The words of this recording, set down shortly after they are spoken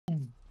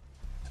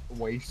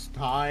Waste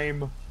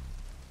time.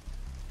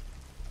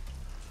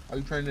 Are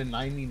you trying to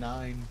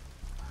 99?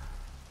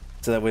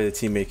 So that way the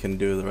teammate can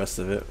do the rest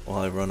of it while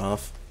I run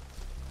off.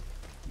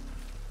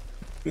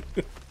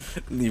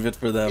 Leave it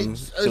for them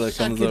till it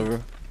comes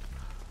over.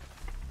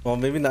 Well,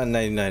 maybe not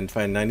 99,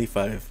 fine,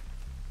 95.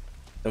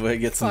 That way I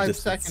get some 5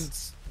 distance.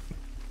 seconds.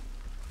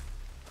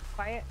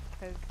 Quiet,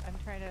 because I'm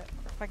trying to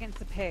fuck against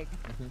the pig.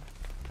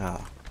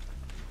 Ah.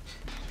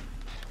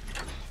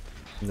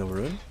 No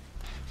ruin?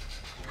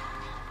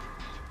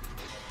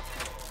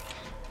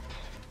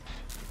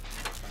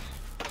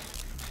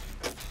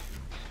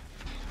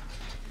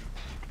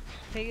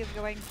 Pig is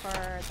going for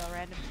the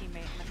random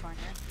teammate in the corner.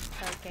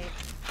 Sorry, Kate.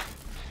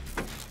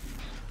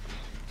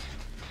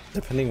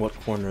 Depending what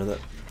corner that...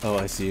 Oh,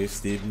 I see you,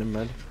 Steve. Never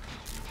mind.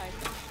 I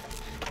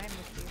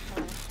missed you.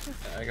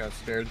 Hello. I got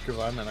scared because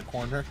I'm in a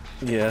corner.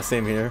 Yeah,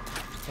 same here.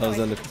 I was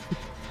on the...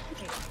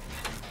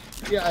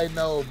 Yeah, I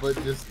know, but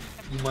just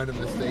you might have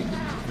mistaken me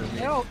for me.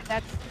 No,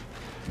 that's...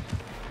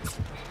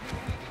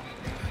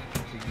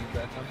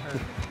 Piggyback on her.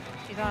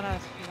 She's on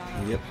us. She's on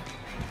us. Yep.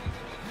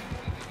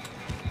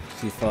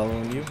 She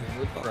following you?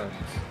 With friends.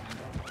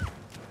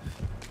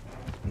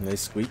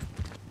 Nice squeak.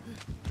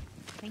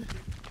 Thank you.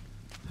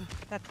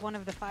 That's one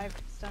of the 5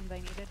 stuns I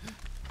needed.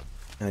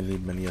 I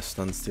need many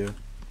stuns too.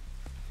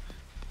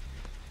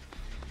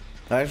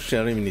 Actually,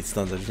 I don't even need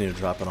stuns. I just need to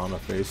drop it on her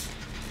face.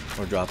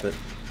 Or drop it.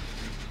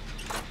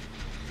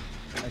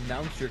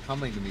 Announce you're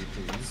coming to me,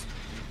 please.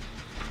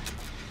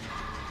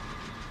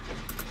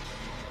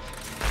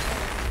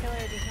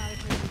 Killer does not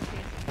approve of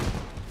chasing.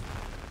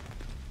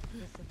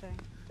 That's the thing.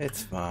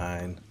 It's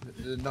fine.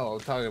 No, I'm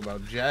talking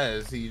about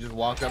Jez. He just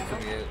walked up to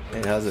me.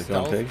 Hey, how's it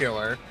going, Pig?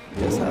 Killer.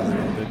 Yes, how's it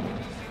going, Pig?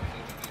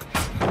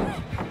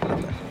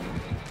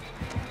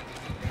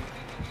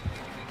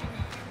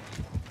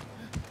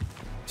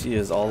 She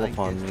is all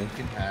upon me. You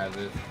can have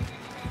it.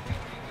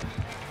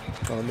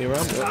 Follow me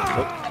around. Oh,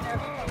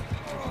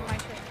 My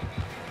shit.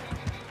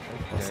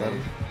 left side of Okay.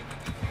 me.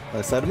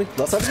 Left side of me?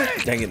 Left side of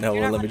me? Dang it, no,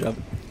 You're won't not let me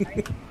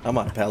jump. I'm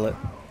on pallet.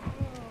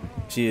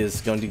 She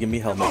is going to give me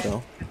helmet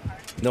though.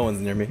 No one's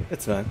near me.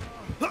 It's fine.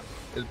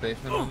 Is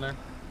basement in there?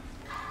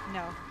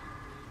 No.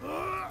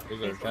 Is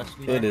there a chest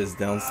in there? It is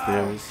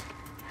downstairs.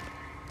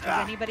 Is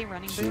anybody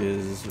running She boots?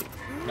 is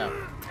No.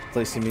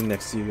 placing me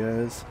next to you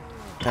guys.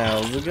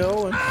 How's it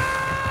going?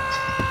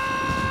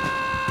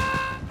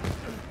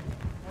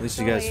 At least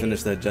you guys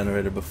finished that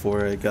generator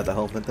before I got the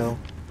helmet though.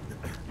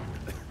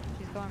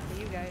 She's going for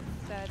you guys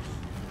instead.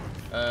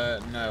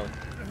 No.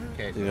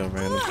 Okay. You go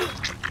random.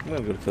 I'm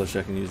gonna go to kill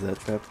check and use that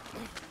trap.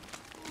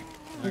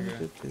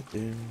 Okay.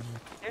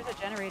 There's a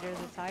generator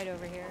to the side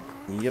over here.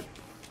 Yep.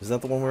 Is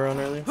that the one we were on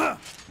earlier?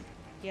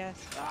 Yes.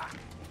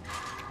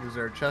 Is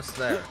there a chest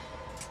there?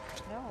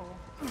 No.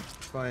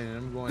 Fine,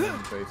 I'm going in the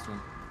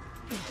basement.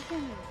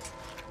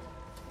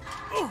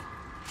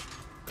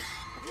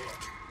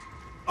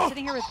 I'm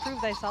sitting here with prove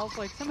thyself,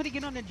 like somebody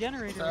get on a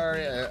generator.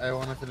 Sorry, I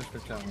want to finish the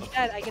challenge.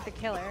 Instead, I get the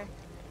killer.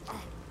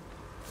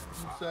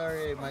 I'm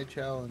sorry, my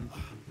challenge.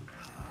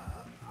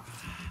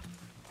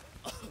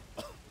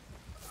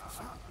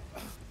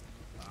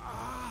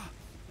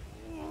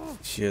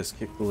 She has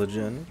kicked the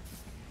legend.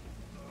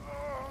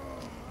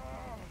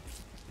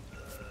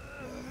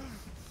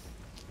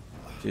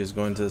 She is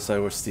going to the side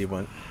where Steve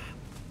went.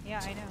 Yeah,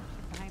 I know.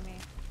 She's behind me.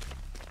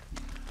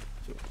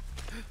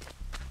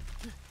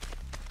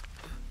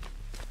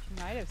 She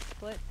might have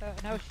split though.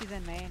 No, she's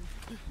in main.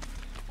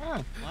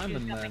 Oh, I'm She's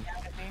in there. jumping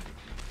out at me.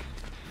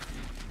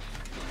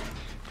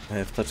 I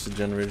have touched the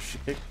generator she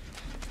kicked.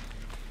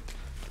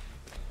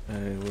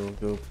 I will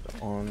go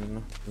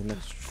on the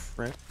next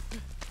track.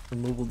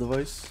 Removal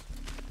device.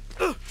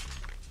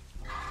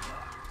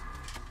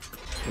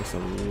 There's a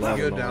lot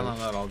You of go down noise. on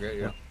that, I'll get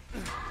you.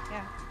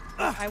 Yeah.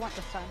 I want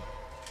the sun.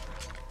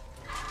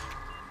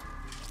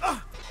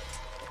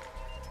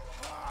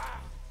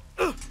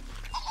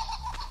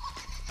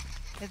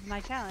 It's my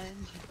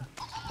challenge.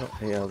 Oh,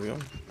 hey, how's it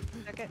going?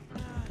 Took it.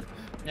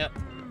 Yep.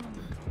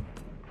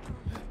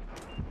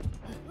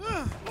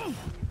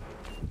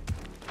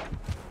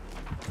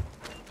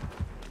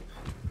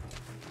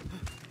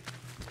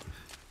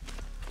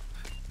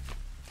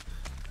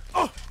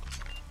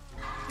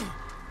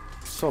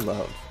 So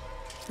loud.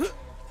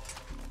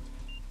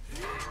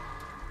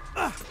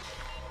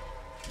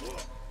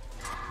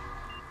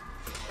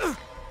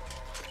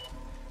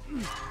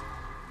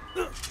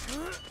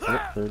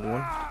 Yep, third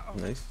one.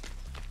 Nice.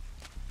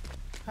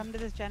 Come to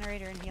this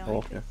generator and heal Oh, me.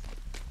 okay. please.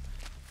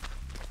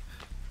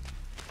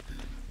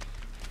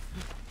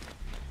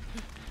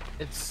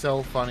 It's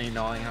so funny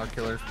knowing how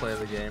killers play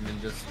the game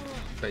and just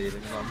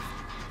baiting them.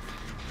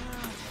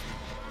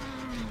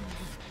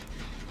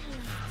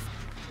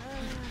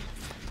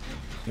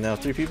 Now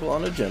 3 people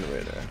on a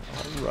generator.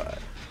 Alright.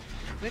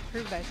 Quick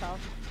prove thyself.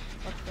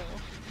 Let's go.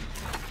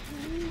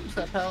 Is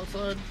that pallet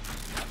slide?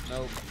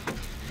 Nope.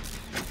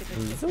 Get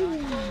this shit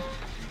Zoom. done.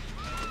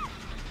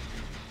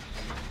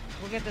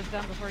 We'll get this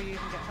done before you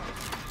even get home.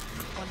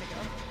 One to go.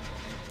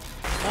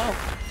 Oh.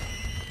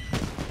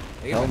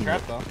 They got Helmet. the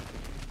trap though.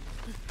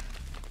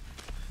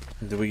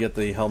 Did we get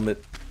the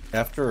helmet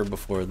after or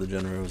before the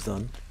generator was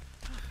done?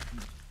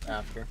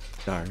 After.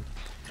 Darn.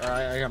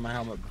 I got my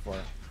helmet before.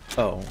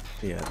 Oh,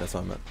 yeah, that's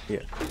what I meant. Yeah.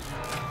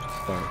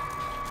 Darn.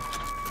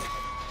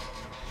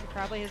 He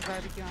probably has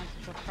barbecue on,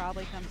 so she'll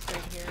probably come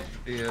straight here.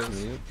 He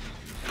is. Yep.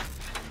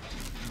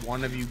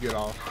 One of you get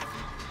off.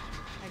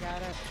 I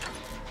got it.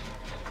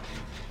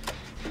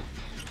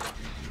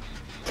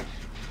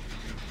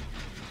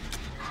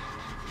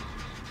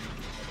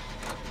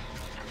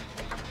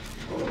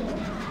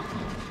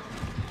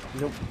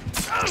 Nope.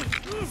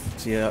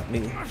 She got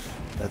me.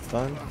 That's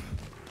fine.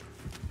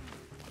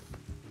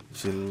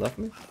 She left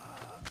me?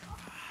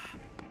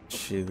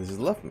 She just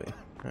left me.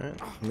 Alright.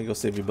 Let me go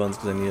save your buns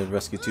because I need to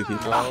rescue 2 people.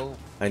 Hello?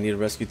 I need to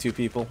rescue 2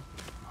 people.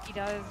 He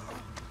does.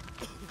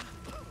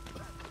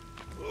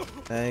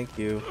 Thank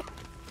you.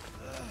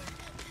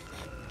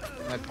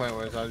 My point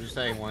was, I was just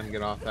saying one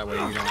get off, that way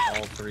you don't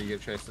all 3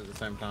 get chased at the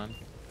same time.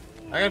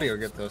 I gotta go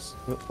get this.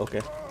 Oh,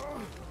 okay.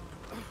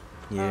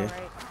 Yeah.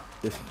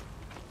 Alright.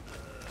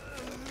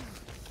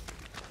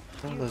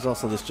 Oh, there's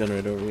also this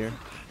generator over here.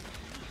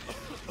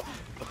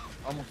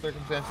 Almost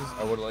circumstances,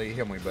 I would let you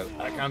hit me, but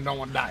I kinda don't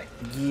want to die.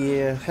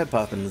 Yeah, head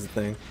popping is the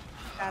thing.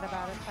 Forgot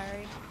about it,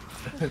 sorry.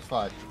 It's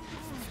fine.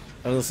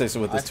 I was gonna say, so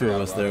with there's I 2 of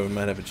forgot us about there, it. we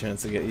might have a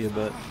chance to get you,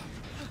 but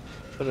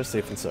better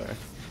safe than sorry.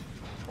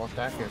 Well, in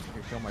that case, I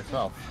can kill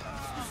myself.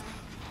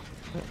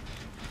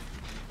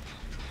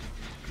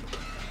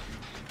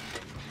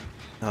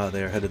 Ah,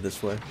 they are headed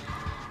this way.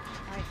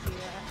 I see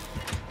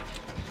that.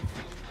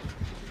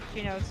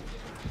 She knows.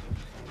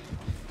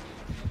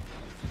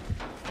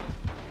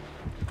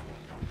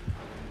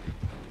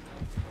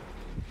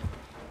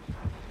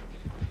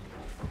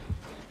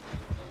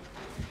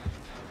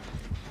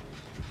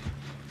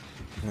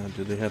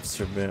 Do they have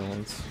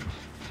surveillance?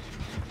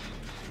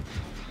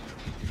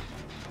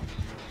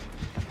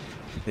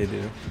 They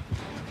do.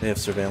 They have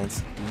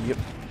surveillance. Yep.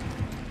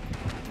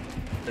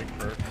 Big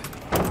perk.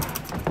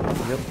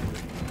 Yep.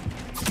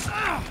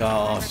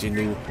 Oh, she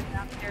knew.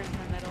 Downstairs in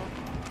the middle.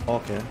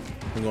 Okay.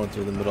 I'm going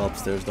through the middle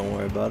upstairs, don't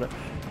worry about it.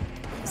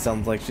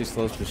 Sounds like she's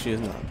close, but she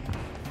is not.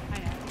 I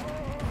know.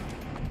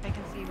 I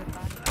can see with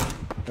body.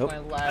 Nope. My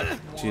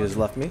last She one. has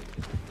left me.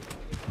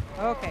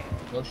 Okay.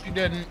 No, she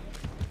didn't.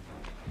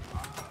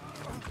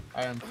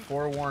 I am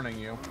forewarning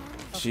you.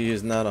 She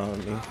is not on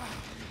me.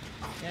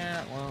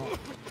 Yeah, well.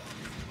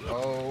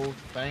 Oh,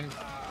 thank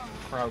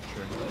crouching.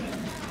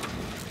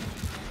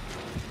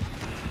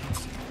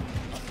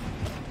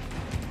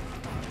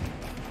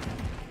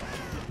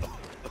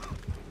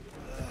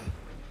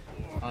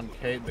 On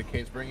Kate, the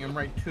Kate's bringing him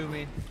right to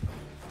me.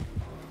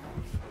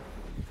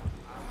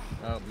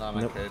 Oh, not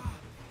on Nope. Kate.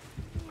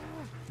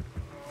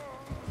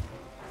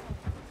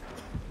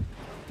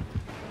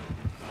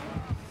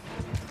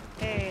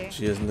 Hey.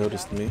 She has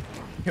noticed me.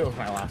 He was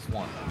my last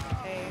one.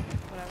 Hey,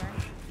 whatever.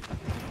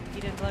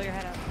 You didn't blow your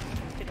head up.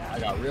 Good job. I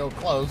got real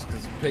close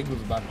because Pig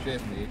was about to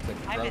chase me,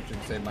 except I'm in- crouching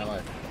saved my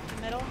life.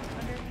 Middle,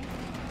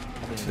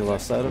 underneath. She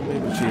lost sight of me,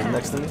 but she is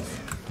next to me.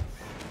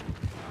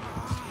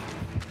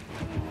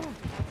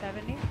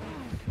 70.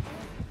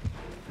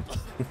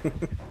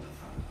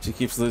 She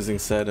keeps losing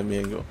sight of me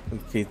and go.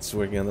 And Kate's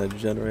working on that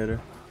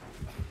generator.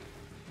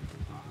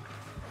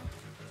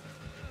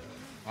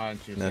 Why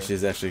don't you Now say-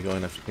 she's actually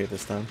going after Kate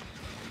this time.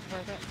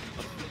 Worth it.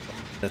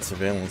 That's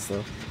surveillance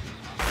though.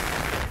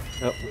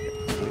 Oh,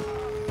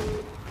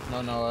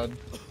 No, no, Ed.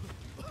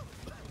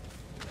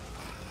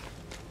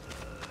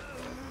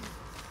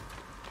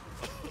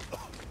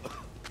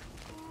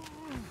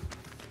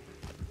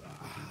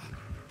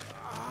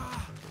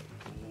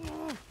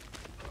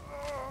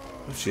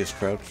 she is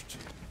crouched.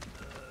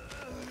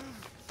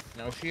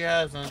 No, she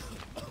hasn't.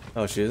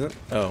 Oh, she isn't?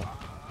 Oh.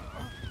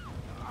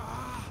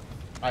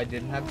 I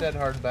didn't have Dead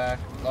Hard back.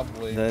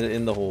 Lovely. That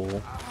in the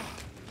hole.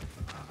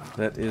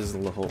 That is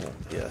the hole,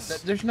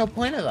 yes. There's no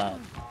point of that.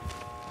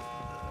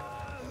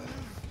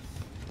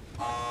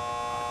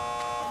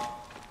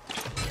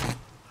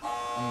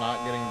 I'm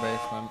not getting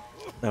basement.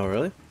 Oh,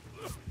 really?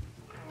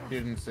 You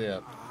didn't see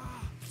it.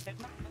 There's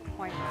no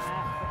point in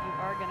that, but you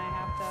are gonna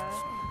have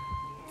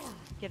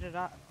to get it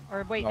up.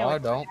 Or wait, No, no, I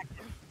it's don't. Not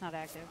active. It's not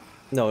active.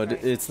 No, Right.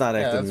 it's not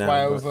Yeah, active that's now.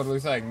 why I was but- literally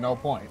saying no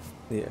point.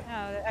 yeah.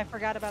 No, I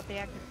forgot about the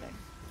active thing.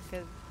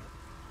 Because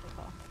that's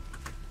all.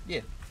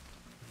 Yeah.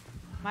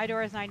 My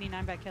door is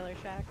 99 by Killer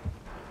Shack.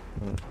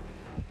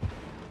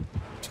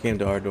 She came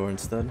to our door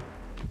instead.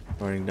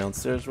 Running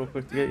downstairs real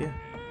quick to get you.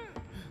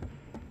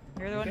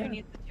 You're the one who Okay.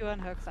 needs the 2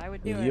 unhooks. I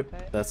would do it, Yep,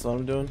 but that's what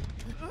I'm doing.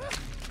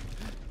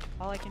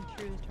 all I can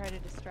do is try to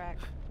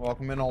distract.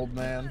 Welcome in, old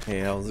man.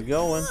 Hey, how's it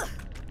going?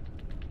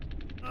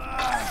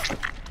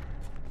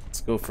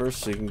 Let's go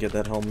first so you can get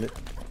that helmet.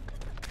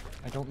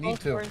 I don't Both need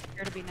to. doors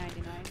appear to be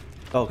 99.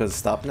 Oh, because it's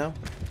stopped now?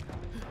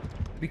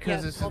 Because Yeah,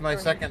 this is both my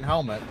doors. second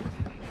helmet.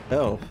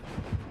 Oh.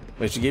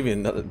 Wait, she gave you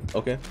another.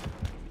 Okay.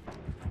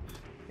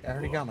 I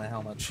already got my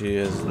helmet. She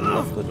has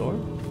left the door.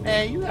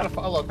 Hey, you gotta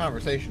follow a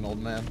conversation, old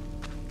man.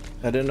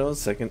 I didn't know a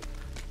second.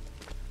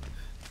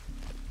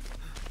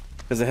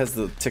 Because it has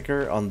the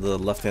ticker on the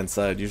left hand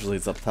side. Usually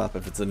it's up top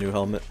if it's a new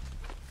helmet.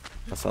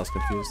 That's why I was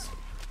confused.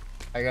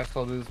 I guess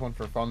I'll do this one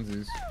for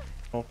funsies.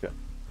 Okay.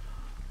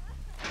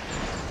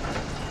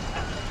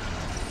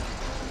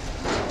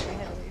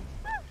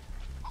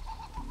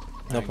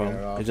 No I get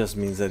problem. it It just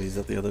means that he's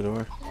at the other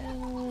door.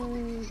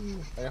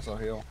 I guess I'll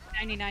heal.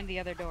 99 the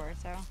other door,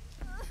 so.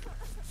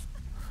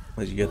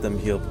 Let you get them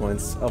heal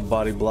points. I'll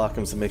body block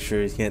him to make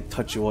sure he can't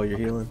touch you while you're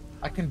healing.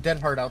 I can dead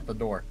hard out the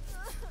door.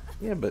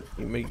 Yeah, but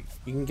you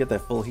can get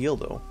that full heal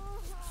though.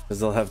 Because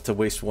they'll have to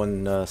waste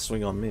one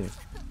swing on me.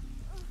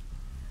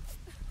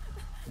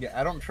 Yeah,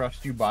 I don't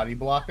trust you body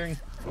blocking.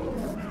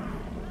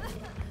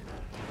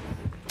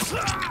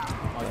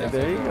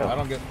 There you go. I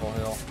don't get full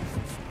heal.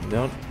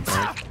 No,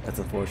 that's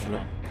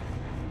unfortunate.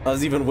 I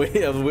was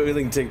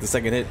willing to take the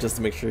second hit just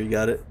to make sure you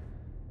got it.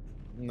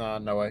 No,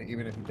 no way.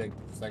 Even if you take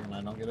the second,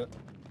 I don't get it.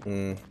 I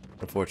would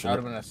Unfortunate.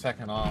 have been a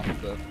second off,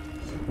 but...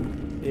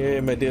 Yeah,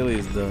 my daily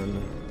is done.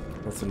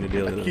 What's a new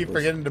daily? I keep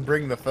forgetting to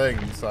bring the thing,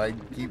 so I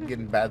keep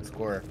getting bad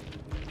score.